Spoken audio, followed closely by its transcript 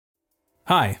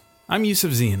Hi, I'm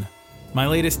Yusuf Zine. My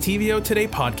latest TVO Today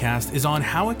podcast is on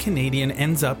how a Canadian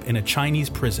ends up in a Chinese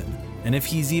prison, and if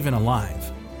he's even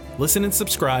alive. Listen and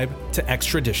subscribe to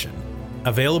Extradition.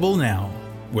 Available now,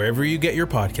 wherever you get your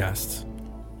podcasts.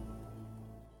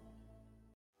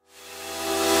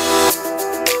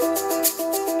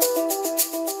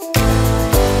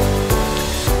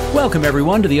 Welcome,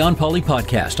 everyone, to the On Poly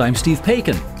podcast. I'm Steve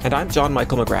Paikin. And I'm John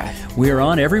Michael McGrath. We are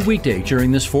on every weekday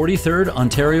during this 43rd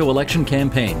Ontario election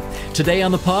campaign. Today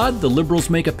on the pod, the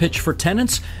Liberals make a pitch for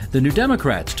tenants, the New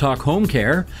Democrats talk home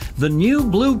care, the New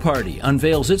Blue Party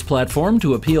unveils its platform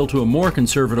to appeal to a more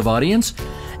conservative audience,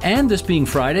 and this being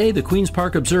Friday, the Queen's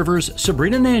Park Observer's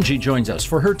Sabrina Nanji joins us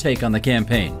for her take on the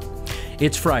campaign.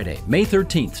 It's Friday, May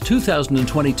 13th,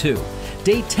 2022,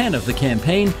 day 10 of the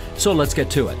campaign, so let's get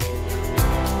to it.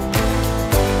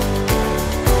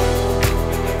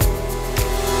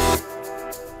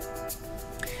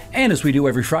 And as we do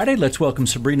every Friday, let's welcome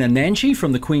Sabrina Nanji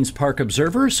from the Queen's Park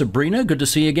Observer. Sabrina, good to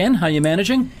see you again. How you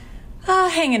managing?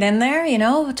 Hanging in there,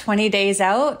 20 days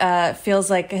out.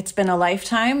 Feels like it's been a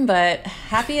lifetime, but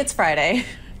happy it's Friday.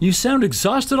 You sound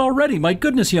exhausted already. My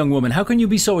goodness, young woman, how can you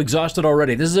be so exhausted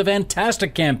already? This is a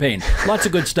fantastic campaign. Lots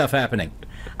of good stuff happening.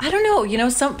 I don't know.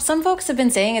 Some folks have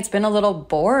been saying it's been a little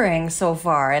boring so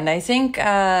far. And I think,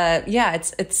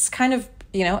 it's kind of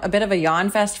a bit of a yawn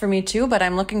fest for me too, but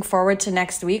I'm looking forward to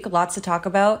next week. Lots to talk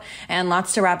about and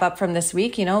lots to wrap up from this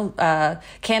week.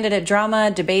 Candidate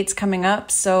drama, debates coming up.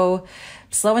 So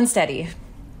slow and steady.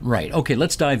 Right. Okay,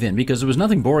 let's dive in because there was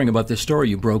nothing boring about this story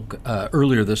you broke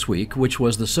earlier this week, which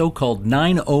was the so-called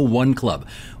 901 Club.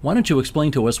 Why don't you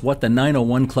explain to us what the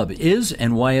 901 Club is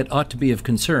and why it ought to be of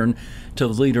concern to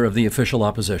the leader of the official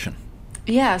opposition?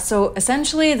 Yeah, so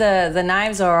essentially the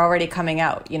knives are already coming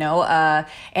out.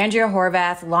 Andrea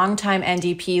Horwath, longtime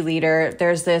NDP leader.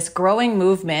 There's this growing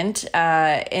movement in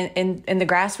the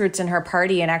grassroots in her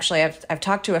party, and actually I've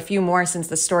talked to a few more since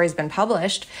the story's been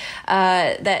published.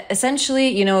 That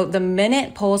essentially, the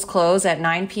minute polls close at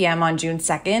 9 p.m. on June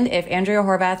 2nd, if Andrea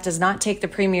Horwath does not take the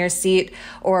premier's seat,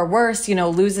 or worse,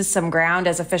 loses some ground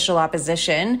as official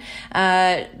opposition,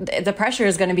 the pressure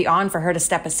is going to be on for her to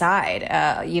step aside.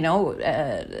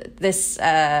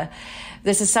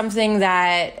 This is something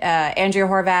that Andrea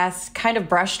Horwath kind of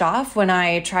brushed off when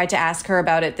I tried to ask her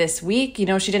about it this week.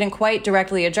 She didn't quite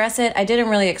directly address it. I didn't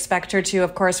really expect her to.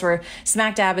 Of course, we're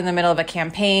smack dab in the middle of a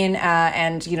campaign,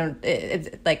 and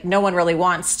no one really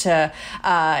wants to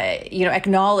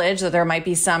acknowledge that there might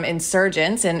be some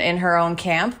insurgents in her own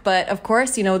camp. But of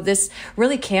course, this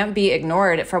really can't be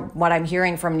ignored from what I'm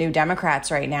hearing from New Democrats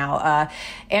right now.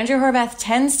 Andrea Horwath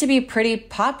tends to be pretty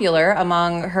popular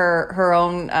among her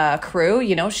own crew.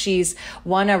 She's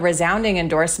won a resounding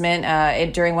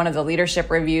endorsement during one of the leadership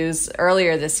reviews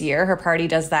earlier this year. Her party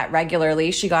does that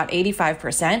regularly. She got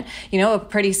 85%, a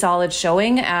pretty solid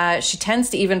showing. She tends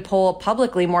to even poll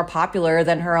publicly more popular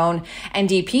than her own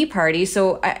NDP party.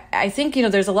 So I think,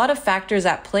 there's a lot of factors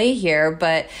at play here,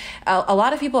 but a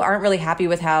lot of people aren't really happy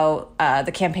with how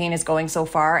the campaign is going so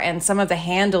far, and some of the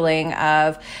handling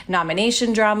of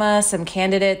nomination drama, some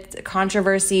candidate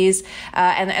controversies,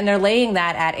 and they're laying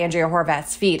that at Andrea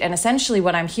Horwath's feet. And essentially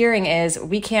what I'm hearing is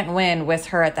we can't win with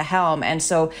her at the helm. And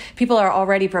so people are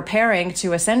already preparing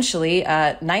to essentially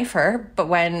knife her. But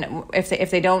if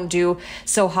they don't do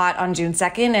so hot on June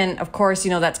 2nd, and of course,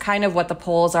 that's kind of what the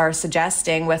polls are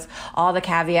suggesting with all the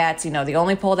caveats. The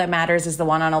only poll that matters is the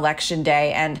one on election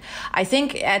day. And I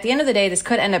think at the end of the day, this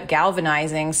could end up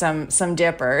galvanizing some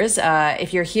dippers.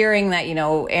 If you're hearing that,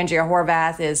 Andrea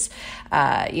Horwath is,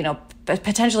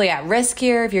 potentially at risk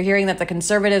here, if you're hearing that the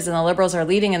Conservatives and the Liberals are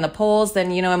leading in the polls,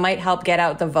 then, it might help get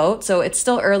out the vote. So it's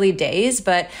still early days,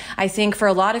 but I think for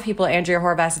a lot of people, Andrea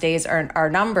Horwath's days are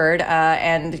numbered,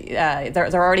 and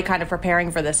they're already kind of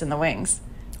preparing for this in the wings.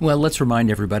 Well, let's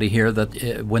remind everybody here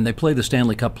that when they play the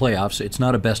Stanley Cup playoffs, it's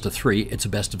not a best of three, it's a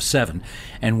best of seven.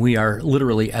 And we are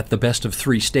literally at the best of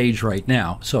three stage right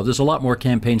now. So there's a lot more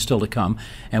campaign still to come.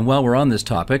 And while we're on this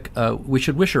topic, we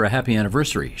should wish her a happy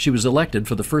anniversary. She was elected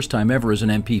for the first time ever as an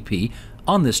MPP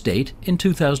on this date in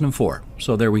 2004.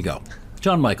 So there we go.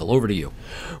 John Michael, over to you.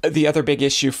 The other big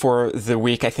issue for the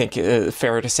week, I think,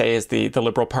 fair to say, is the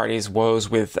Liberal Party's woes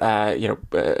with,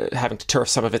 having to turf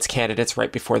some of its candidates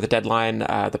right before the deadline.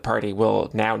 The party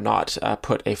will now not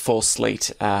put a full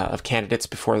slate of candidates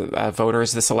before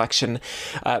voters this election.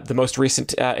 The most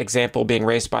recent example being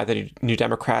raised by the New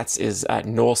Democrats is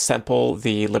Noel Semple,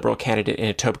 the Liberal candidate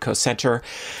in Etobicoke Centre.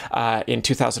 In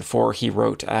 2004, he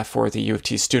wrote for the U of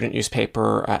T student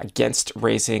newspaper against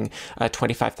raising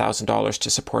 $25,000 to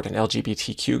support an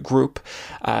LGBTQ group.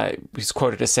 He's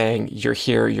quoted as saying, "You're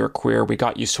here, you're queer. We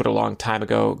got used to it a long time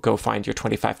ago. Go find your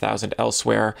 25,000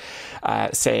 elsewhere,"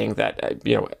 saying that,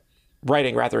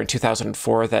 writing rather in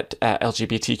 2004 that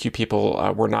LGBTQ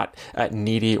people were not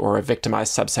needy or a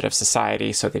victimized subset of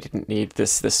society, so they didn't need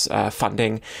this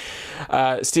funding.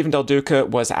 Stephen Del Duca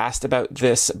was asked about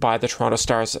this by the Toronto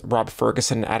Star's Rob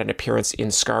Ferguson at an appearance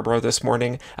in Scarborough this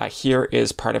morning. Here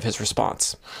is part of his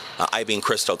response. I've been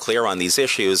crystal clear on these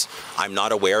issues. I'm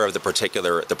not aware of the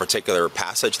particular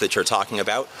passage that you're talking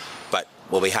about, but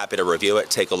we'll be happy to review it,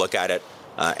 take a look at it,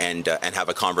 and have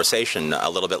a conversation a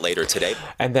little bit later today.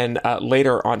 And then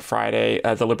later on Friday,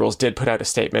 the Liberals did put out a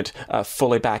statement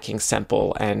fully backing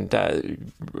Semple and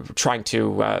trying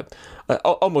to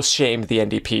almost shame the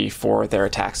NDP for their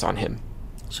attacks on him.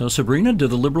 So, Sabrina, do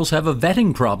the Liberals have a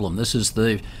vetting problem? This is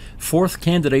the fourth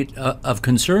candidate of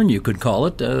concern, you could call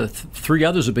it. Three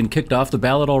others have been kicked off the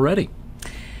ballot already.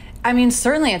 I mean,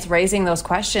 certainly it's raising those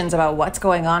questions about what's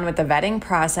going on with the vetting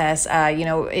process.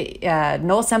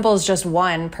 Noel Semple is just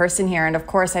one person here. And of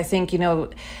course, I think,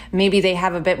 maybe they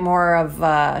have a bit more of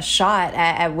a shot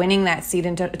at winning that seat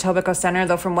in Etobicoke Centre,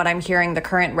 though from what I'm hearing, the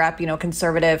current rep,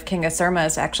 Conservative Kinga Surma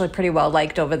is actually pretty well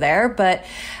liked over there. But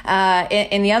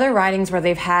in the other ridings where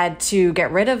they've had to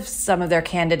get rid of some of their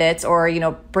candidates or,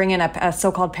 bring in a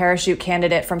so-called parachute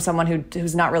candidate from someone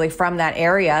who's not really from that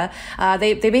area,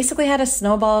 they basically had a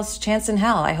snowball's chance in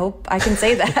hell. I hope I can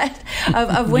say that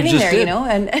of winning there,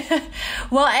 and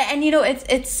well, and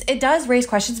it does raise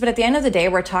questions, but at the end of the day,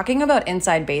 we're talking about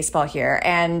inside baseball here,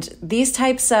 and these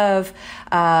types of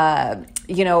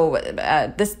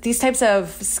these types of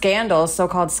scandals,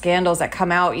 so-called scandals that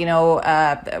come out,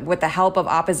 with the help of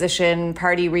opposition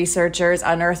party researchers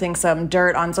unearthing some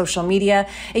dirt on social media,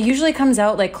 it usually comes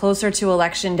out like closer to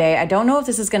election day. I don't know if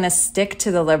this is going to stick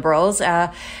to the Liberals,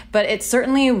 but it's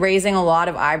certainly raising a lot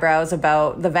of eyebrows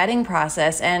about the vetting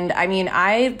process. And I mean,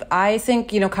 I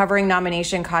think, covering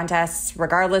nomination contests,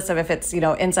 regardless of if it's,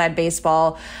 inside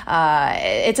baseball,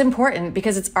 it's important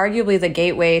because it's arguably the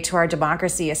gateway to our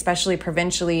democracy, especially provincially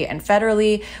and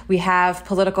federally. We have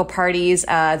political parties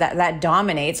that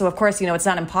dominate. So of course, it's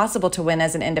not impossible to win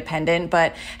as an independent,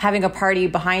 but having a party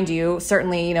behind you,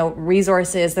 certainly,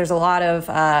 resources, there's a lot of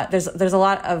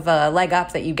leg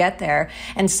up that you get there.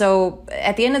 And so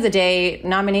at the end of the day,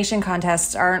 nomination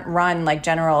contests aren't run like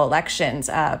general elections.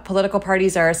 Political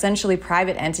parties are essentially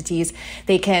private entities.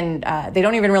 They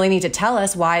don't even really need to tell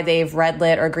us why they've red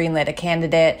lit or green lit a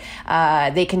candidate.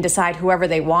 They can decide whoever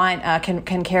they want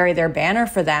can carry their banner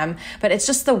for them. But it's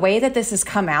just the way that this has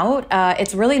come out.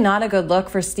 It's really not a good look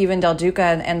for Stephen Del Duca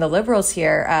and the Liberals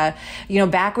here.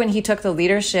 Back when he took the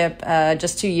leadership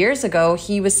just 2 years ago,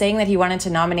 he was saying that he wanted to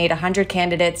nominate 100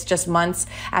 candidates just months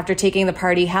after taking the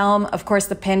party helm. Of course,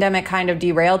 the pandemic kind of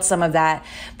derailed some of that,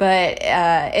 but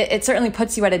it certainly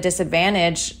puts you at a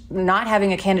disadvantage not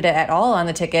having a candidate at all on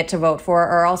the ticket to vote for,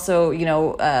 or also,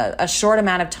 a short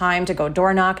amount of time to go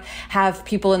door knock, have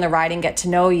people in the riding get to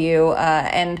know you.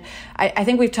 And I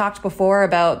think we've talked before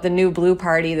about the New Blue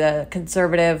Party, the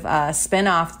Conservative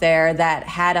spinoff there that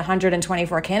had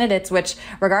 124 candidates, which,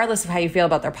 regardless of how you feel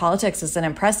about their politics, is an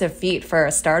impressive feat for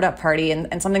a startup party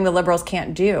and something the Liberals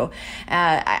can't do.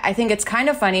 I think it's kind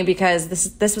of funny because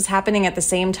this was happening at the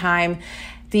same time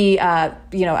the,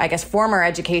 former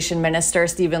education minister,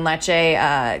 Stephen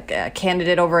Lecce,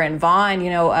 candidate over in Vaughan,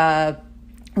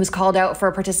 was called out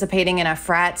for participating in a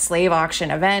frat slave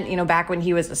auction event, back when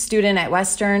he was a student at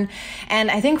Western. And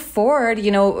I think Ford,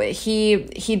 he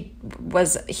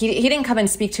didn't come and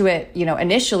speak to it,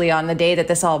 initially on the day that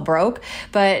this all broke,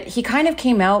 but he kind of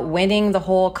came out winning the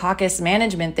whole caucus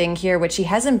management thing here, which he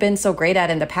hasn't been so great at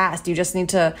in the past. You just need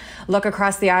to look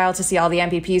across the aisle to see all the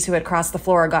MPPs who had crossed the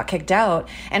floor or got kicked out.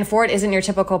 And Ford isn't your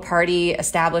typical party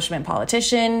establishment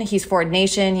politician. He's Ford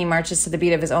Nation. He marches to the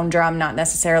beat of his own drum, not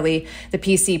necessarily the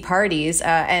PC parties.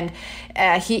 And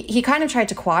he kind of tried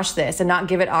to quash this and not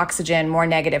give it oxygen, more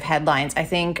negative headlines. I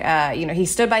think, he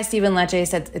stood by Stephen Lecce,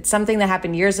 said it's something that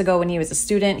happened years ago when he was a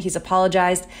student. He's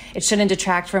apologized. It shouldn't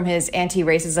detract from his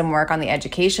anti-racism work on the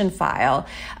education file.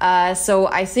 So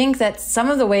I think that some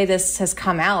of the way this has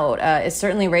come out is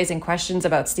certainly raising questions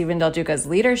about Stephen Del Duca's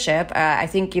leadership. I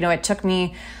think, it took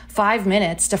me 5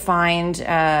 minutes to find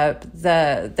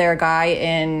their guy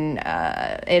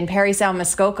in Parry Sound,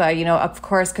 Muskoka, of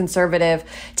course, Conservative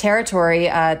territory,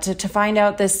 to find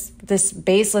out this this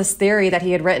baseless theory that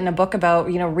he had written a book about,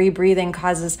 rebreathing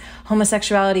causes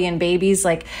homosexuality in babies.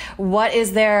 Like, what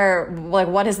is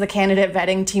the candidate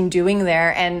vetting team doing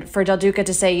there? And for Del Duca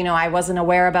to say, I wasn't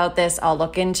aware about this, I'll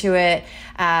look into it.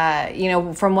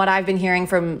 From what I've been hearing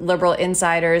from Liberal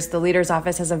insiders, the leader's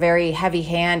office has a very heavy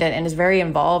hand and is very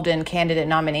involved in candidate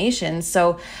nominations.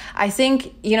 So I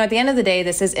think, at the end of the day,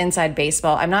 this is inside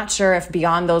baseball. I'm not sure if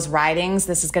beyond those ridings,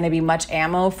 this is going to be much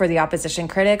ammo for the opposition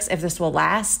critics, if this will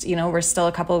last. We're still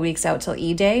a couple of weeks out till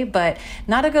E-Day, but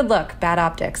not a good look. Bad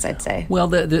optics, I'd say. Well,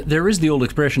 there is the old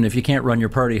expression, if you can't run your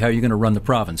party, how are you going to run the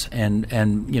province? And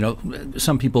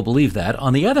some people believe that.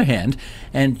 On the other hand,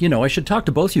 and, I should talk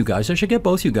to both you guys. I should get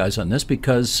both you guys on this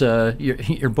because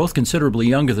you're both considerably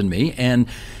younger than me. And,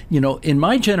 in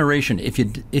my generation,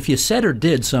 if you said or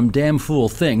did some damn fool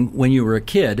thing when you were a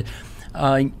kid,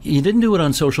 you didn't do it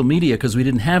on social media because we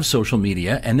didn't have social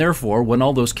media, and therefore, when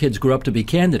all those kids grew up to be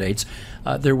candidates,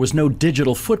 there was no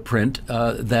digital footprint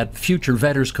that future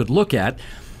vetters could look at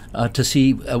to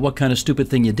see what kind of stupid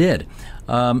thing you did.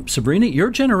 Sabrina, your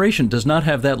generation does not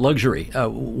have that luxury.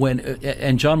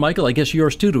 And John Michael, I guess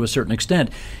yours too, to a certain extent.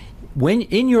 When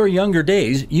in your younger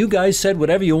days, you guys said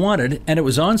whatever you wanted, and it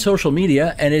was on social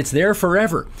media, and it's there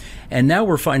forever. And now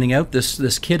we're finding out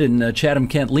this kid in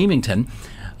Chatham-Kent-Leamington,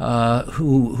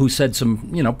 who said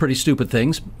some, pretty stupid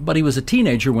things, but he was a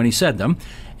teenager when he said them.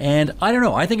 And I don't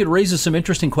know, I think it raises some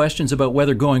interesting questions about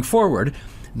whether going forward,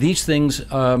 these things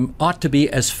ought to be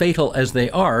as fatal as they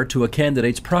are to a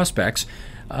candidate's prospects,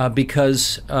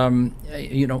 because,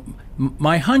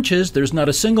 my hunch is there's not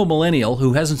a single millennial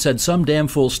who hasn't said some damn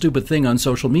fool stupid thing on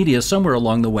social media somewhere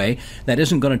along the way that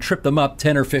isn't going to trip them up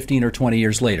 10 or 15 or 20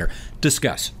 years later.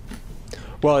 Discuss.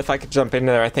 Well, if I could jump in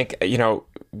there, I think,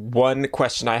 one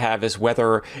question I have is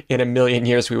whether in a million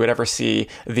years we would ever see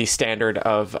the standard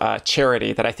of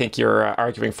charity that I think you're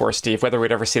arguing for, Steve, whether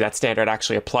we'd ever see that standard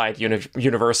actually applied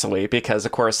universally, because,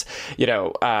 of course,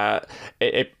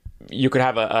 you could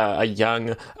have a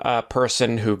young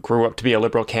person who grew up to be a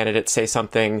Liberal candidate say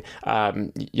something,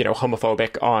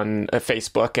 homophobic on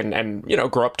Facebook and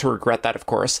grow up to regret that, of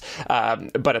course.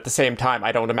 But at the same time,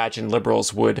 I don't imagine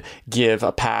Liberals would give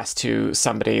a pass to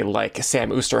somebody like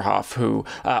Sam Oosterhoff, who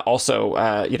also,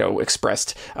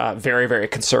 expressed very, very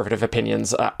conservative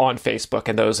opinions on Facebook.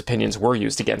 And those opinions were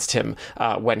used against him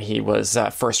when he was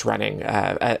first running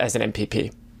as an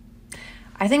MPP.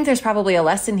 I think there's probably a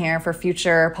lesson here for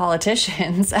future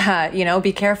politicians.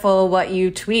 Be careful what you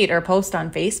tweet or post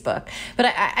on Facebook.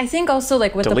 But I think also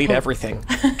with delete everything.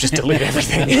 Just delete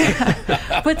everything.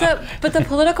 But the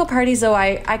political parties, though,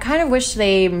 I kind of wish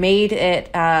they made it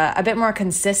a bit more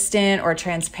consistent or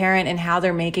transparent in how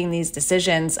they're making these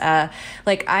decisions. I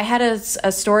had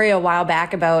a story a while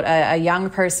back about a young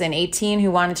person, 18,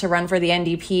 who wanted to run for the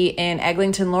NDP in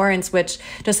Eglinton Lawrence, which,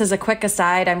 just as a quick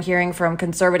aside, I'm hearing from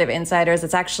conservative insiders,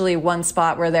 it's actually one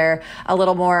spot where they're a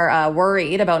little more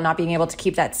worried about not being able to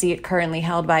keep that seat currently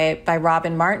held by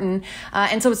Robin Martin.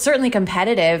 And so it's certainly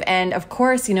competitive. And of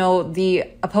course, the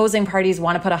opposing parties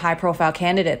want to put a high profile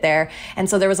candidate there. And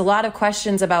so there was a lot of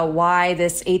questions about why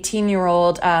this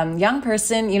 18-year-old young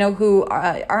person, who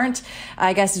aren't,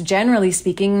 I guess, generally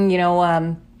speaking,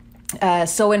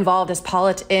 so involved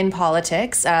in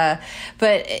politics, but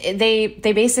they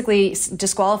basically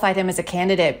disqualified him as a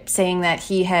candidate, saying that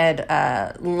he had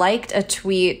liked a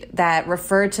tweet that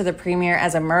referred to the premier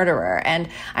as a murderer. And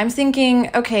I'm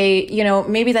thinking, okay,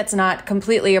 maybe that's not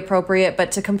completely appropriate,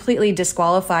 but to completely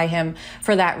disqualify him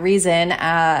for that reason,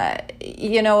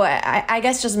 I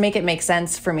guess just make it make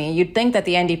sense for me. You'd think that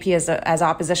the NDP as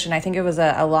opposition, I think it was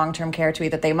a long-term care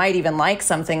tweet, that they might even like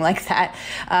something like that.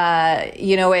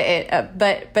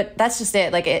 But that's just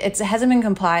it. It hasn't been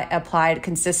applied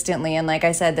consistently. And like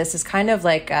I said, this is kind of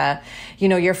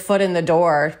your foot in the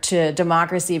door to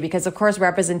democracy, because of course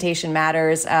representation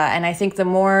matters. And I think the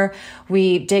more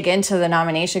we dig into the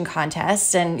nomination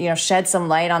contest and, shed some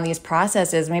light on these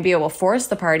processes, maybe it will force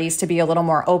the parties to be a little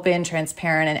more open,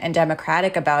 transparent, and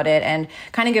democratic about it, and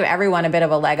kind of give everyone a bit of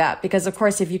a leg up. Because of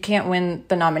course, if you can't win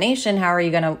the nomination, how are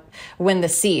you going to win the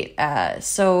seat?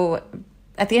 So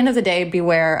at the end of the day,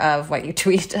 beware of what you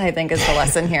tweet, I think, is the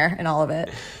lesson here in all of it.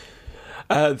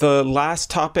 The last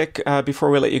topic before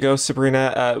we let you go,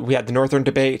 Sabrina, we had the Northern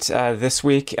debate this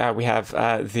week. We have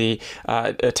the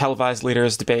televised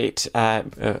leaders debate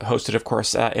hosted, of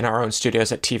course, in our own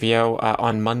studios at TVO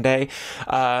on Monday.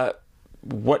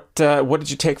 What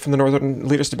did you take from the Northern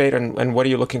leaders debate, and what are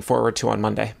you looking forward to on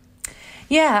Monday?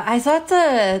 Yeah, I thought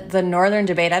the Northern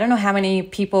debate, I don't know how many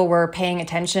people were paying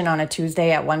attention on a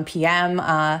Tuesday at 1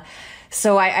 p.m.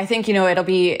 So I think, it'll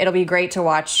be great to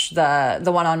watch the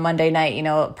one on Monday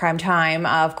night, prime time,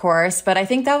 of course. But I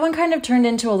think that one kind of turned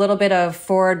into a little bit of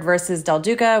Ford versus Del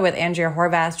Duca, with Andrea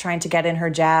Horwath trying to get in her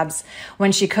jabs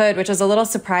when she could, which was a little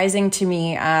surprising to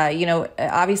me.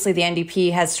 Obviously the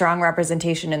NDP has strong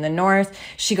representation in the North.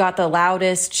 She got the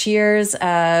loudest cheers,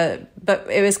 but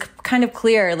it was kind of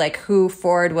clear who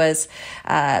Ford was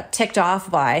ticked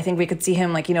off by. I think we could see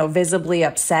him visibly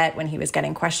upset when he was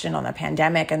getting questioned on the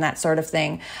pandemic and that sort of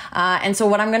thing. And so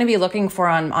what I'm going to be looking for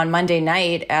on Monday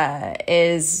night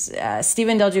is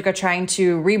Steven Del Duca trying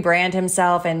to rebrand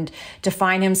himself and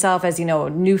define himself as,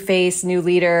 new face, new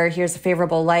leader. Here's a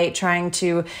favorable light, trying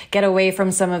to get away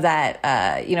from some of that,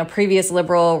 previous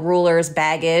Liberal rulers'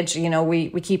 baggage.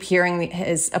 We keep hearing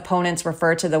his opponents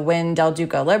refer to the Wynne Del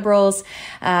Duca Liberals.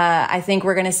 I think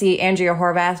we're going to see Andrea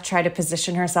Horwath try to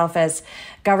position herself as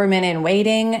government in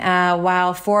waiting,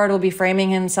 while Ford will be framing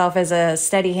himself as a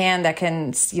steady hand that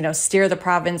can, steer the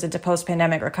province into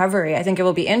post-pandemic recovery. I think it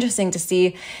will be interesting to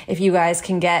see if you guys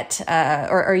can get,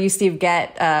 or you, Steve,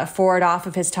 get Ford off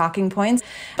of his talking points.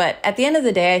 But at the end of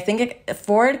the day, I think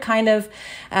Ford kind of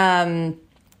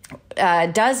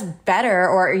does better,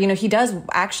 or, he does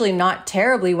actually not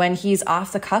terribly when he's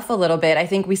off the cuff a little bit. I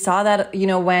think we saw that,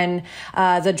 when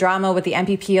the drama with the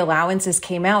MPP allowances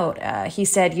came out. He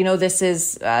said,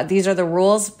 these are the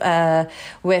rules,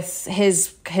 with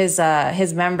his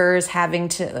members having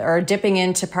to, or dipping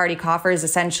into party coffers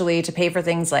essentially to pay for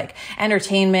things like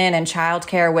entertainment and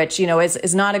childcare, which,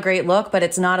 is not a great look, but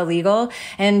it's not illegal.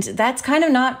 And that's kind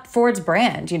of not Ford's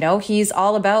brand. He's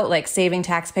all about saving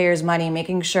taxpayers' money,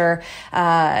 making sure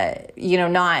not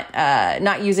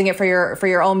using it for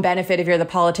your own benefit if you're the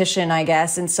politician, I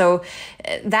guess. And so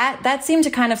that seemed to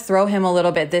kind of throw him a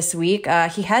little bit this week.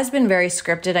 He has been very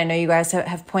scripted. I know you guys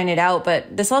have pointed out,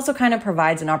 but this also kind of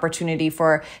provides an opportunity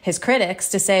for his critics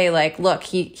to say, look,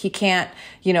 he can't,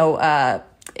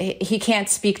 he can't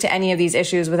speak to any of these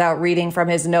issues without reading from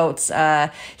his notes.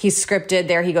 He's scripted.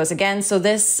 There he goes again. So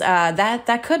this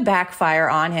that could backfire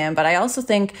on him. But I also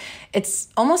think it's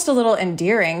almost a little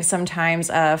endearing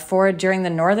sometimes. Ford, during the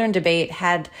Northern debate,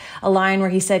 had a line where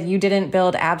he said, "You didn't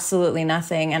build absolutely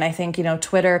nothing." And I think,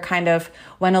 Twitter kind of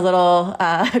went a little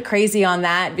crazy on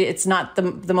that. It's not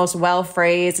the most well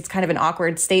phrased. It's kind of an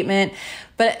awkward statement.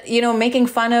 But, making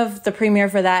fun of the premier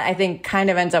for that, I think, kind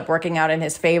of ends up working out in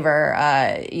his favor.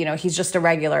 He's just a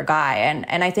regular guy.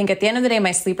 And I think at the end of the day,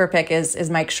 my sleeper pick is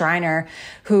Mike Schreiner,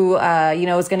 who,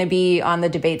 is going to be on the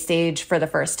debate stage for the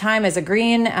first time as a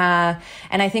Green.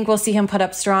 And I think we'll see him put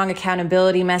up strong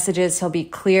accountability messages. He'll be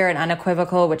clear and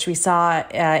unequivocal, which we saw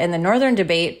in the Northern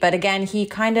debate. But again, he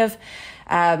kind of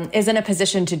is in a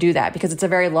position to do that because it's a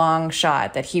very long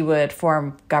shot that he would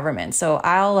form government. So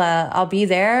I'll be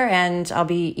there and I'll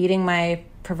be eating my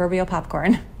proverbial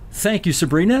popcorn. Thank you,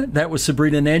 Sabrina. That was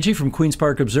Sabrina Nanji from Queen's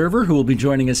Park Observer, who will be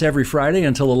joining us every Friday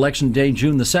until Election Day,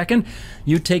 June the 2nd.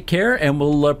 You take care, and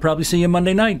we'll probably see you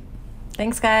Monday night.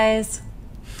 Thanks, guys.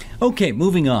 Okay,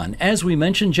 moving on. As we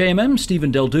mentioned, JMM,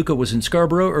 Steven Del Duca was in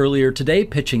Scarborough earlier today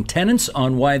pitching tenants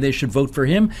on why they should vote for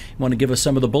him. You want to give us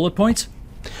some of the bullet points?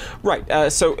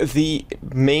 Right. So the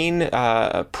main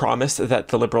promise that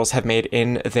the Liberals have made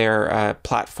in their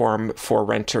platform for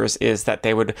renters is that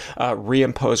they would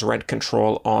reimpose rent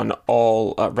control on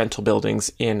all rental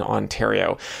buildings in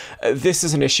Ontario. This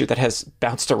is an issue that has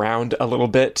bounced around a little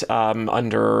bit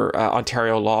under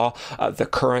Ontario law. The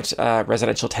current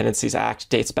Residential Tenancies Act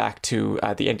dates back to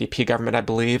the NDP government, I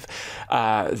believe.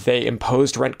 They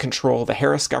imposed rent control. The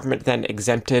Harris government then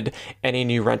exempted any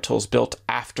new rentals built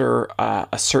after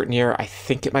a certain year. I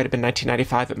think it might have been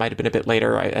 1995. It might have been a bit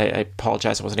later. I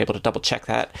apologize. I wasn't able to double check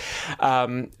that.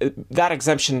 That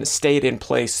exemption stayed in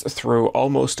place through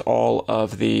almost all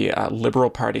of the Liberal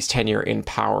Party's tenure in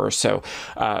power. So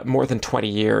more than 20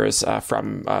 years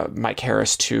from Mike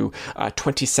Harris to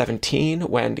 2017,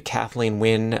 when Kathleen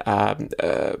Wynne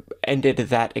ended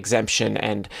that exemption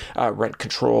and rent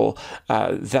control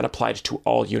then applied to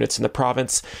all units in the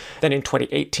province. Then in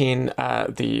 2018,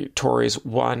 the Tories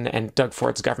won and Doug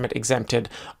Ford's government exempted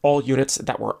all units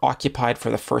that were occupied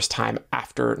for the first time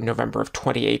after November of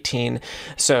 2018.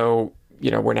 So,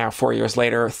 we're now 4 years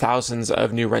later, thousands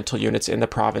of new rental units in the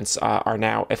province are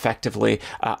now effectively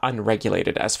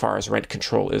unregulated as far as rent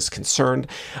control is concerned.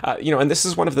 And this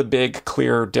is one of the big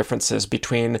clear differences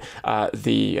between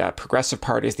the progressive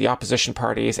parties, the opposition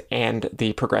parties, and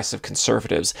the progressive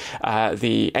conservatives.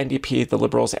 The NDP, the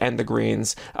Liberals, and the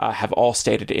Greens have all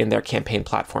stated in their campaign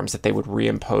platforms that they would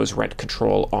reimpose rent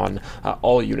control on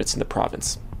all units in the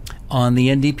province. On the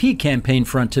NDP campaign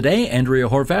front today, Andrea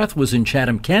Horwath was in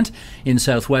Chatham, Kent, in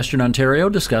southwestern Ontario,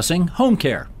 discussing home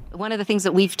care. One of the things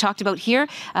that we've talked about here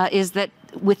is that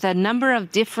with a number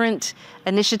of different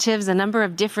initiatives, a number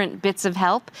of different bits of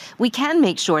help, we can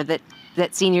make sure that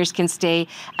seniors can stay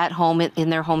at home in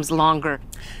their homes longer.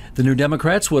 The New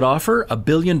Democrats would offer a $1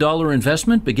 billion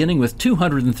investment beginning with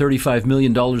 $235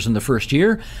 million in the first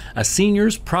year. A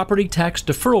seniors property tax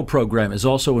deferral program is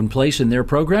also in place in their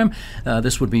program.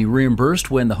 This would be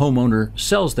reimbursed when the homeowner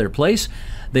sells their place.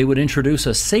 They would introduce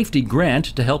a safety grant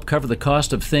to help cover the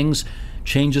cost of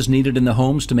changes needed in the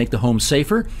homes to make the homes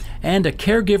safer, and a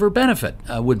caregiver benefit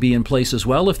would be in place as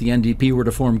well if the NDP were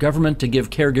to form government, to give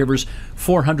caregivers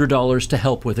 $400 to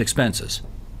help with expenses.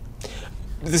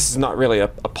 This is not really a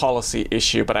policy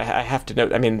issue, but I have to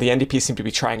note, I mean, the NDP seem to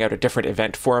be trying out a different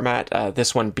event format.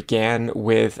 This one began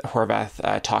with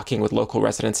Horwath talking with local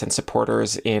residents and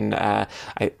supporters in, I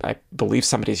believe,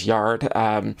 somebody's yard.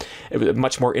 It was a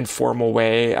much more informal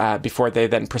way before they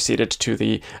then proceeded to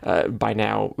the, by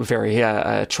now, very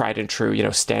tried and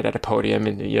true, stand at a podium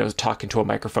and, talking to a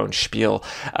microphone spiel.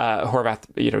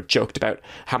 Horwath, joked about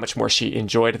how much more she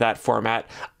enjoyed that format.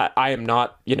 I am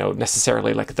not,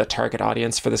 necessarily like the target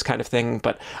audience for this kind of thing,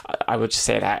 but I would just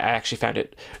say I actually found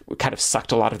it kind of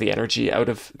sucked a lot of the energy out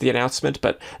of the announcement,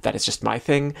 but that is just my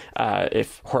thing.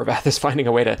 If Horwath is finding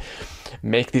a way to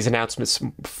make these announcements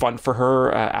fun for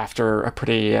her after a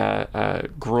pretty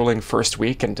grueling first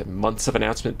week and months of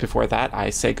announcement before that, I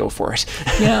say go for it.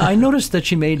 Yeah, I noticed that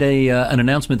she made an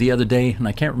announcement the other day, and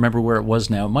I can't remember where it was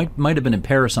now. It might have been in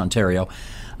Paris, Ontario,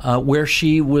 where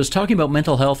she was talking about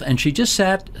mental health, and she just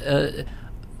sat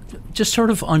just sort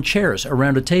of on chairs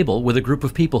around a table with a group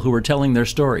of people who were telling their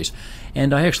stories.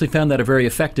 And I actually found that a very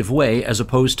effective way, as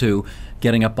opposed to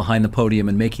getting up behind the podium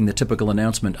and making the typical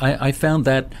announcement. I found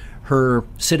that her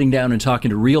sitting down and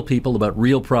talking to real people about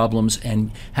real problems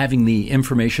and having the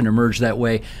information emerge that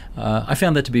way, I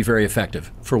found that to be very effective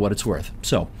for what it's worth.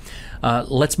 So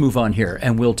let's move on here,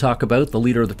 and we'll talk about the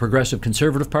leader of the Progressive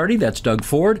Conservative Party. That's Doug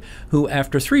Ford, who,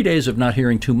 after 3 days of not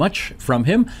hearing too much from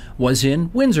him, was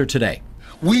in Windsor today.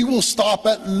 We will stop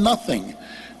at nothing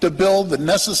to build the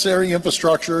necessary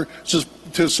infrastructure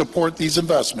to support these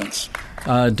investments.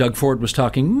 Doug Ford was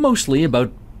talking mostly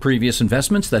about previous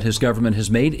investments that his government has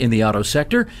made in the auto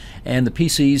sector, and the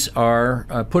PCs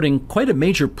are putting quite a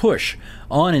major push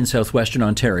on in southwestern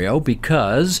Ontario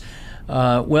because,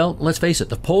 well, let's face it,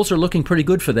 the polls are looking pretty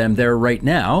good for them there right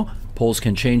now. Polls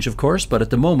can change, of course, but at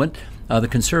the moment, the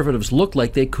Conservatives look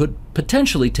like they could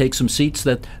potentially take some seats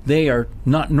that they are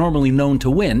not normally known to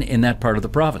win in that part of the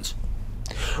province.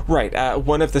 Right.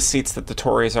 One of the seats that the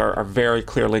Tories are very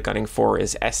clearly gunning for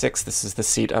is Essex. This is the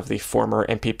seat of the former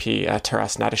MPP,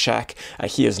 Taras Nadashak.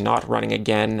 He is not running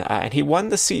again, and he won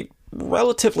the seat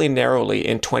relatively narrowly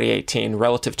in 2018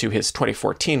 relative to his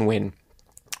 2014 win.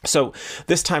 So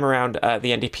this time around,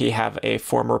 the NDP have a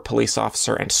former police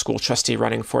officer and school trustee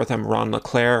running for them, Ron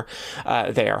LeClaire.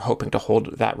 They are hoping to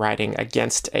hold that riding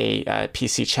against a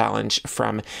PC challenge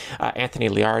from Anthony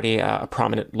Liardi, a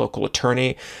prominent local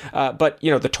attorney. But,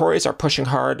 the Tories are pushing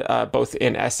hard, both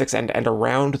in Essex and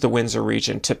around the Windsor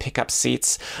region, to pick up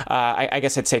seats. I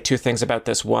guess I'd say two things about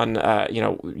this. One,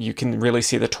 you can really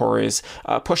see the Tories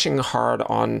pushing hard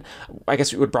on, I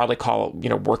guess we would broadly call,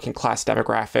 working class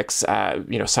demographics,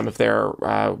 some of their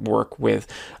work with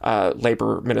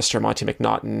Labour Minister Monty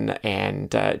McNaughton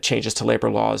and changes to Labour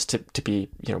laws to be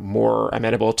more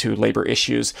amenable to Labour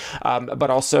issues. But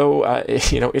also,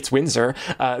 it's Windsor.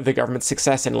 The government's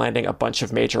success in landing a bunch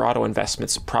of major auto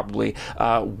investments probably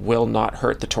will not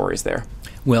hurt the Tories there.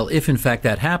 Well, if in fact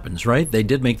that happens, right? They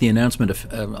did make the announcement of,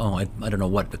 I don't know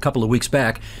what, a couple of weeks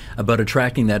back about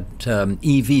attracting that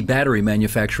EV battery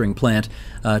manufacturing plant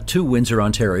to Windsor,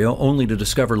 Ontario, only to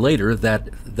discover later that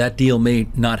that deal may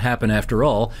not happen after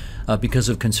all because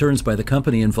of concerns by the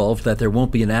company involved that there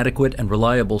won't be an adequate and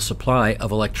reliable supply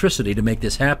of electricity to make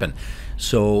this happen.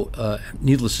 So,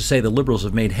 needless to say, the Liberals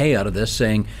have made hay out of this,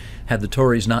 saying had the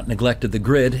Tories not neglected the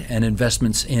grid and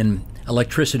investments in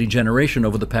electricity generation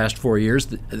over the past 4 years,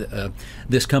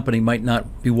 this company might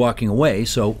not be walking away.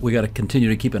 So we got to continue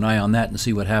to keep an eye on that and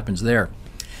see what happens there.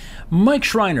 Mike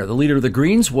Schreiner, the leader of the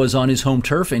Greens, was on his home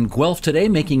turf in Guelph today,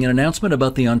 making an announcement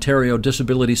about the Ontario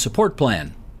Disability Support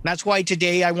Plan. That's why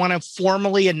today I want to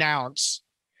formally announce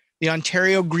the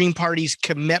Ontario Green Party's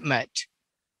commitment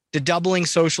to doubling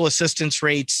social assistance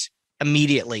rates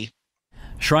immediately.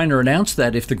 Schreiner announced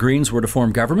that if the Greens were to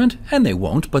form government, and they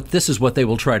won't, but this is what they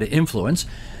will try to influence,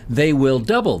 they will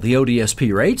double the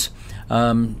ODSP rates.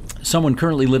 Someone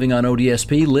currently living on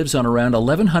ODSP lives on around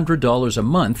 $1,100 a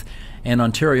month, and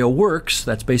Ontario Works,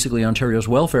 that's basically Ontario's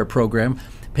welfare program,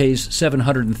 pays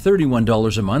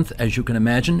 $731 a month. As you can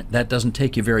imagine, that doesn't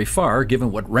take you very far,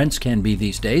 given what rents can be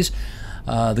these days.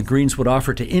 The Greens would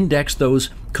offer to index those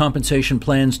compensation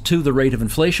plans to the rate of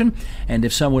inflation, and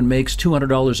if someone makes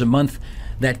 $200 a month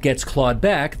that gets clawed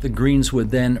back, the Greens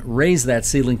would then raise that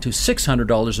ceiling to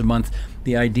 $600 a month,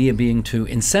 the idea being to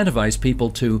incentivize people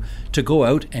to go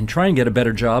out and try and get a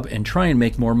better job and try and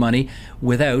make more money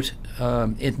without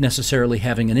it necessarily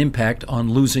having an impact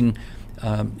on losing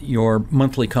your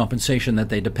monthly compensation that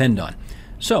they depend on.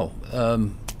 So,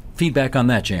 feedback on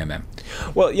that, JMM?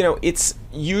 Well, it's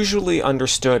usually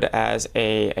understood as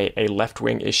a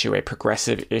left-wing issue, a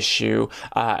progressive issue,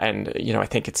 and I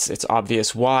think it's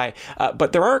obvious why.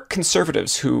 But there are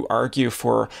conservatives who argue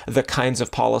for the kinds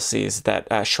of policies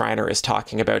that Schreiner is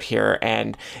talking about here,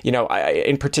 and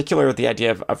in particular, the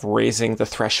idea of raising the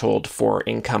threshold for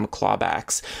income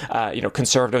clawbacks.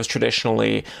 Conservatives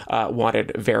traditionally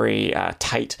wanted very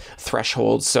tight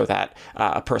thresholds so that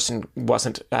a person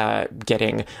wasn't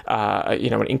getting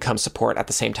an income support at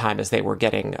the same time as they were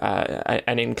getting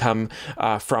an income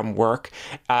from work.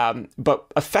 But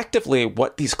effectively,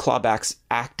 what these clawbacks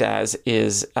act as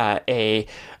is a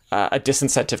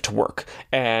disincentive to work.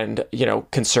 And,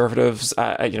 conservatives,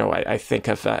 I think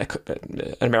of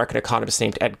an American economist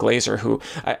named Ed Glazer, who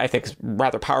I think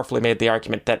rather powerfully made the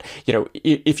argument that,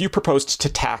 if you proposed to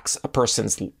tax a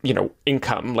person's,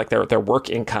 income, like their work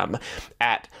income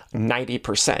at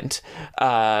 90%,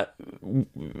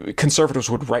 conservatives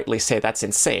would rightly say that's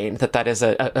insane, that is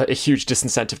a huge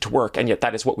disincentive to work. And yet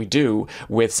that is what we do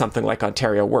with something like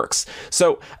Ontario Works.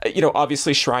 So,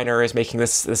 obviously Schreiner is making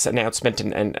this announcement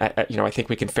and I think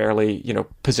we can fairly,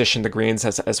 position the Greens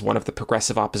as one of the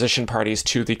progressive opposition parties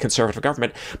to the Conservative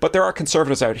government. But there are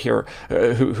conservatives out here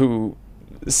who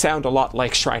sound a lot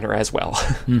like Schreiner as well.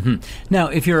 Mm-hmm. Now,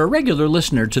 if you're a regular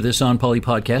listener to this On Poly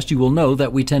podcast, you will know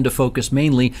that we tend to focus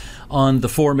mainly on the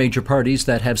four major parties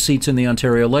that have seats in the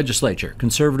Ontario legislature: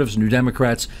 Conservatives, New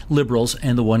Democrats, Liberals,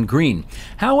 and the one Green.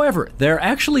 However, there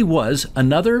actually was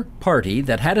another party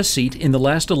that had a seat in the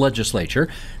last legislature.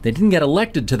 They didn't get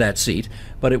elected to that seat,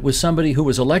 but it was somebody who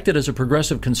was elected as a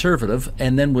progressive conservative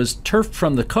and then was turfed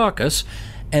from the caucus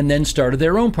and then started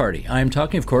their own party. I am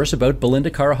talking, of course, about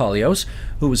Belinda Karahalios,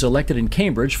 who was elected in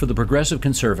Cambridge for the Progressive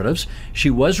Conservatives. She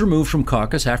was removed from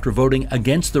caucus after voting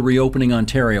against the Reopening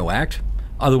Ontario Act,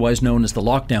 otherwise known as the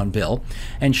Lockdown Bill,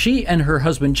 and she and her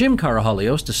husband Jim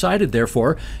Karahalios decided,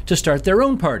 therefore, to start their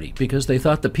own party because they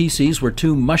thought the PCs were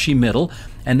too mushy middle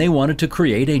and they wanted to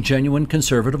create a genuine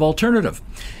conservative alternative.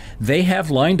 They have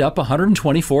lined up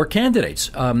 124 candidates,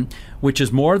 which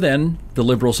is more than the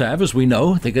Liberals have, as we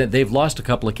know. They've lost a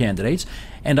couple of candidates,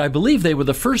 and I believe they were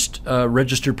the first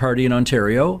registered party in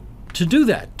Ontario to do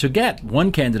that, to get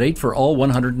one candidate for all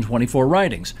 124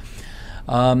 ridings.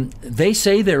 They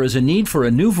say there is a need for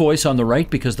a new voice on the right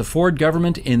because the Ford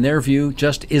government, in their view,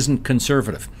 just isn't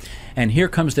conservative. And here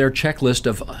comes their checklist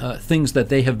of things that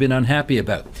they have been unhappy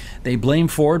about. They blame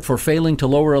Ford for failing to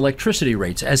lower electricity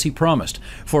rates, as he promised,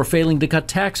 for failing to cut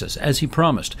taxes, as he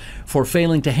promised, for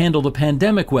failing to handle the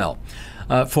pandemic well,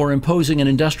 for imposing an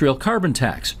industrial carbon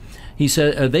tax.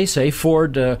 They say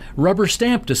Ford rubber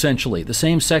stamped, essentially, the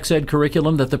same sex ed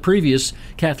curriculum that the previous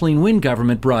Kathleen Wynne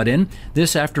government brought in,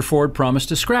 this after Ford promised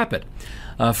to scrap it.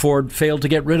 Ford failed to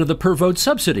get rid of the per-vote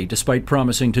subsidy, despite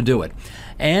promising to do it.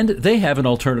 And they have an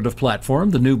alternative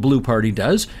platform, the New Blue Party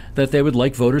does, that they would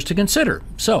like voters to consider.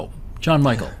 So, John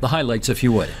Michael, the highlights, if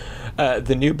you would.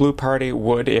 The New Blue Party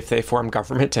would, if they form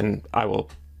government, and I will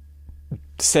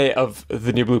say of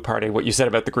the New Blue Party what you said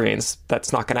about the Greens.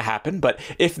 That's not going to happen. But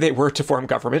if they were to form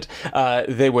government,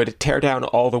 they would tear down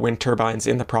all the wind turbines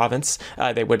in the province.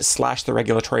 They would slash the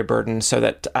regulatory burden so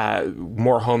that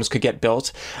more homes could get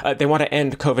built. They want to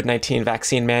end COVID-19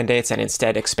 vaccine mandates and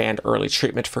instead expand early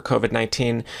treatment for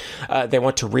COVID-19. They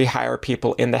want to rehire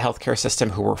people in the healthcare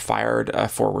system who were fired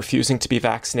for refusing to be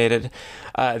vaccinated.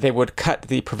 They would cut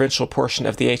the provincial portion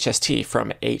of the HST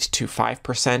from 8% to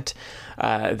 5%.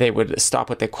 They would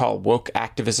stop what they call woke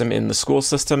activism in the school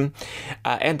system,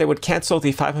 and they would cancel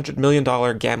the $500 million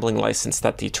gambling license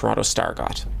that the Toronto Star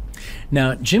got.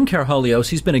 Now, Jim Karahalios,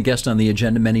 he's been a guest on the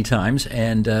agenda many times,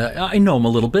 and I know him a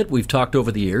little bit. We've talked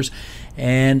over the years,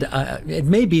 and it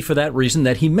may be for that reason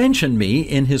that he mentioned me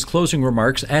in his closing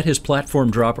remarks at his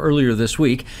platform drop earlier this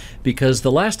week, because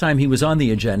the last time he was on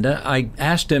the agenda, I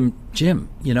asked him, Jim,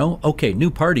 okay,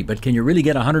 new party, but can you really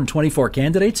get 124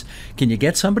 candidates? Can you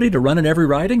get somebody to run in every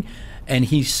riding? And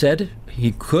he said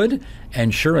he could,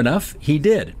 and sure enough, he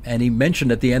did. And he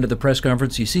mentioned at the end of the press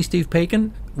conference, you see, Steve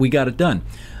Paikin, we got it done.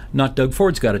 Not Doug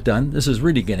Ford's got it done. This is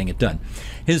really getting it done.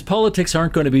 His politics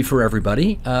aren't going to be for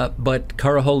everybody, but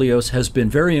Karahalios has been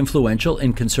very influential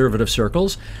in conservative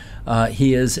circles.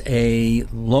 He is he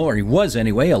was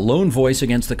anyway, a lone voice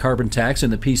against the carbon tax in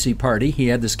the PC party. He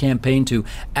had this campaign to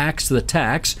axe the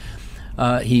tax.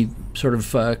 He sort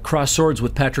of crossed swords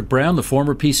with Patrick Brown, the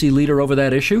former PC leader, over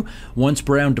that issue. Once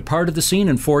Brown departed the scene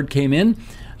and Ford came in,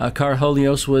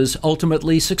 Karahalios was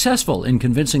ultimately successful in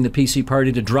convincing the PC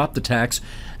party to drop the tax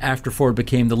after Ford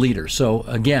became the leader. So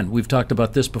again, we've talked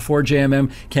about this before,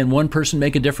 JMM. Can one person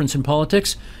make a difference in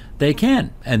politics? They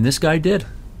can, and this guy did.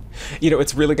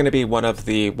 It's really going to be one of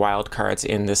the wild cards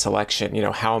in this election.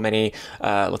 How many,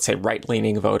 let's say,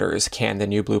 right-leaning voters can the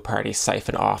New Blue Party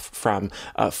siphon off from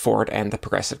Ford and the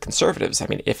Progressive Conservatives? I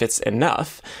mean, if it's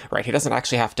enough, right, he doesn't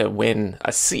actually have to win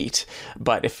a seat,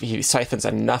 but if he siphons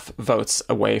enough votes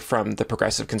away from the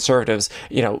Progressive Conservatives,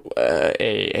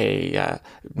 a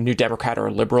New Democrat or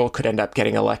a Liberal could end up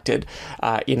getting elected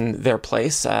in their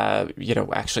place.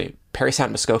 Actually, Parry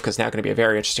Sound Muskoka is now going to be a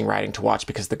very interesting riding to watch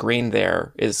because the Green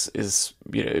there is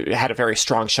had a very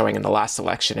strong showing in the last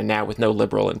election, and now with no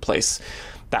Liberal in place,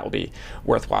 that will be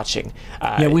worth watching.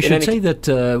 We should say that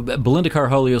Belinda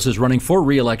Karahalios is running for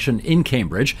re-election in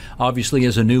Cambridge, obviously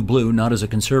as a New Blue, not as a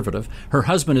Conservative. Her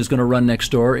husband is going to run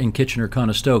next door in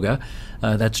Kitchener-Conestoga.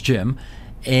 That's Jim.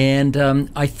 And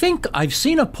I think I've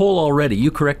seen a poll already.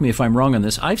 You correct me if I'm wrong on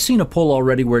this. I've seen a poll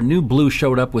already where New Blue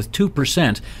showed up with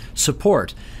 2%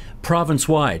 support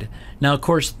province-wide. Now, of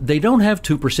course, they don't have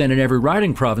 2% in every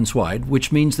riding province-wide,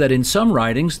 which means that in some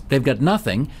ridings they've got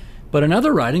nothing, but in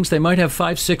other ridings they might have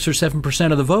 5, 6, or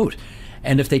 7% of the vote.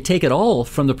 And if they take it all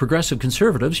from the Progressive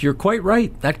Conservatives, you're quite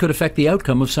right. That could affect the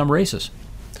outcome of some races.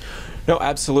 No,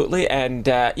 absolutely. And,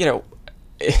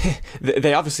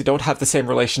 they obviously don't have the same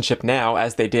relationship now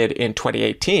as they did in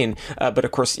 2018. But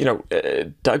of course,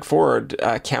 Doug Ford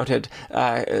counted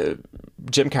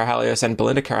Jim Karahalios and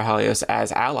Belinda Karahalios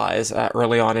as allies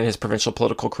early on in his provincial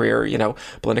political career.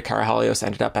 Belinda Karahalios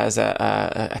ended up as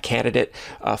a candidate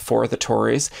for the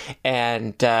Tories.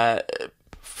 And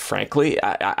frankly,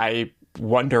 I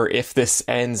wonder if this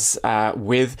ends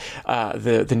with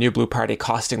the New Blue Party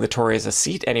costing the Tories a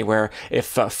seat anywhere, if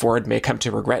Ford may come to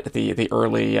regret the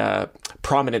early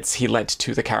prominence he lent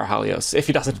to the Karahalios, if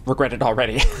he doesn't regret it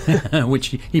already. Which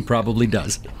he probably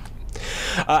does.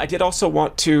 I did also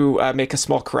want to make a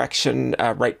small correction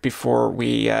right before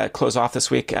we close off this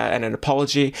week, and an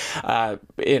apology.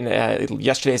 In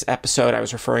yesterday's episode, I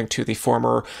was referring to the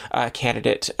former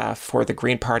candidate for the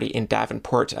Green Party in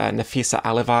Davenport, Nafisa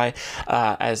Alevai,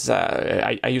 as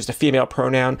I used a female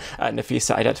pronoun.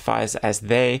 Nafisa identifies as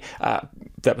they.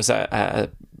 That was a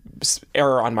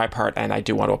error on my part, and I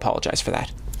do want to apologize for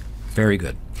that. Very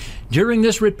good. During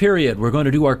this writ period, we're going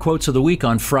to do our quotes of the week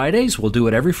on Fridays. We'll do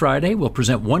it every Friday. We'll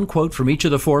present one quote from each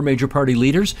of the four major party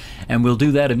leaders, and we'll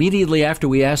do that immediately after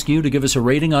we ask you to give us a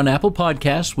rating on Apple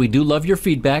Podcasts. We do love your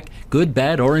feedback, good,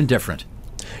 bad, or indifferent.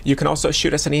 You can also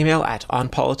shoot us an email at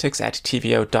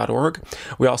onpolitics@tvo.org.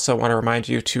 We also want to remind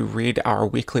you to read our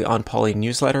weekly On Poly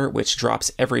newsletter, which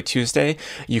drops every Tuesday.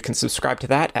 You can subscribe to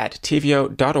that at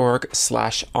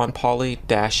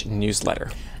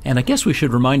tvo.org/onpoly-newsletter. And I guess we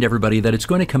should remind everybody that it's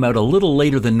going to come out a little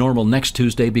later than normal next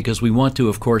Tuesday because we want to,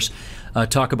 of course,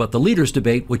 talk about the leaders'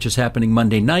 debate, which is happening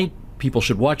Monday night. People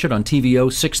should watch it on TVO,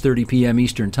 6:30 p.m.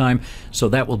 Eastern Time. So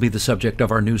that will be the subject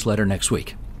of our newsletter next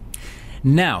week.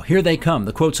 Now, here they come,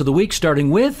 the quotes of the week,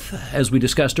 starting with, as we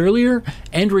discussed earlier,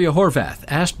 Andrea Horwath,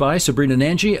 asked by Sabrina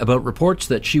Nanji about reports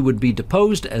that she would be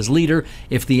deposed as leader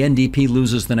if the NDP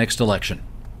loses the next election.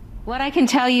 What I can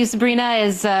tell you, Sabrina,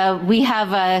 is we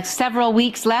have several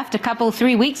weeks left,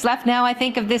 3 weeks left now, I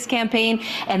think, of this campaign,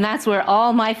 and that's where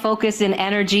all my focus and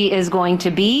energy is going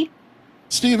to be.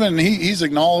 Stephen, he's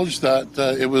acknowledged that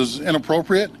it was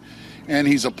inappropriate, and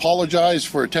he's apologized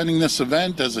for attending this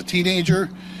event as a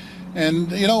teenager.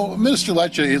 And, Minister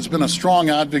Lecce has been a strong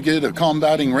advocate of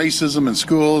combating racism in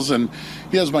schools, and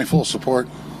he has my full support.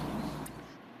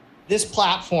 This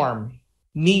platform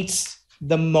meets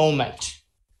the moment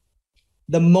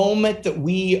that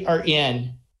we are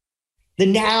in, the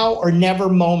now or never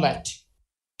moment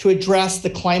to address the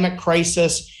climate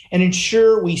crisis and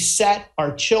ensure we set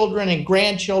our children and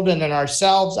grandchildren and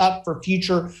ourselves up for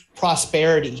future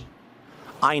prosperity.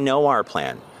 I know our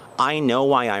plan. I know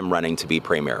why I'm running to be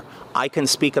premier. I can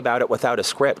speak about it without a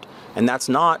script. And that's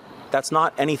not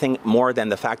anything more than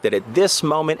the fact that at this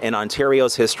moment in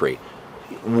Ontario's history,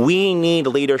 we need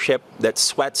leadership that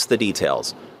sweats the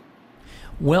details.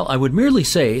 Well, I would merely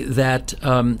say that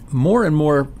more and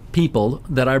more people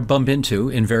that I bump into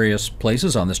in various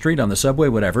places, on the street, on the subway,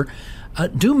 whatever,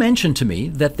 do mention to me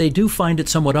that they do find it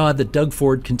somewhat odd that Doug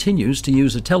Ford continues to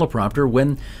use a teleprompter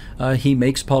when he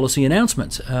makes policy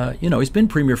announcements. He's been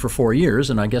premier for 4 years,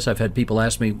 and I guess I've had people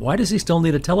ask me, why does he still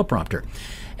need a teleprompter?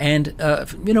 And,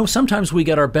 sometimes we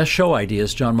get our best show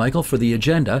ideas, John Michael, for the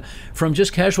agenda from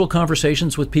just casual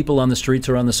conversations with people on the streets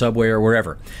or on the subway or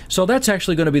wherever. So that's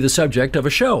actually going to be the subject of a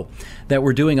show that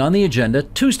we're doing on the agenda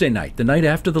Tuesday night, the night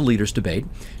after the leaders' debate.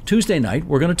 Tuesday night,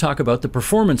 we're going to talk about the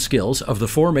performance skills of the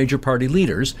four major party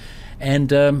leaders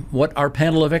and what our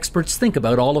panel of experts think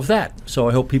about all of that. So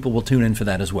I hope people will tune in for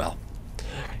that as well.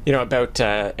 About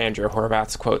Andrea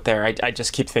Horwath's quote there, I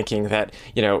just keep thinking that,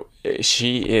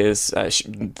 she is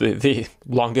the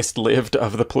longest lived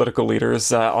of the political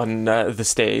leaders on the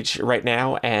stage right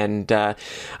now. And,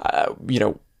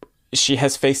 she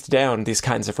has faced down these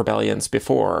kinds of rebellions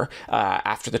before.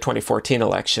 After the 2014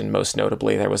 election, most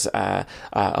notably, there was a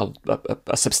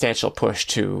substantial push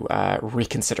to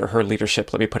reconsider her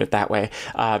leadership, let me put it that way.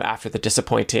 After the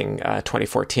disappointing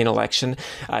 2014 election,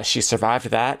 she survived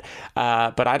that.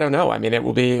 But I don't know. I mean, it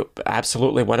will be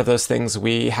absolutely one of those things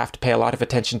we have to pay a lot of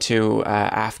attention to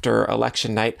after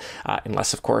election night,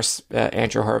 unless, of course,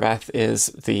 Andrea Horwath is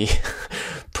the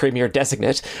premier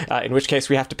designate, in which case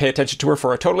we have to pay attention to her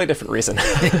for a totally different reason.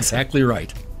 Exactly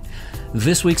right.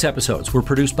 This week's episodes were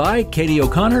produced by Katie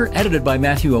O'Connor, edited by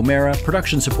Matthew O'Mara,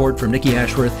 production support from Nikki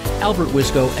Ashworth, Albert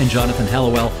Wisco, and Jonathan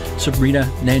Hallowell. Sabrina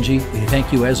Nanji, we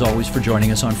thank you as always for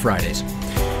joining us on Fridays.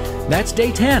 That's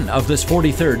day 10 of this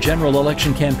 43rd general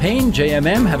election campaign.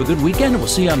 JMM, have a good weekend, and we'll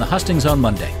see you on the hustings on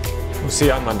Monday. We'll see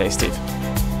you on Monday, Steve.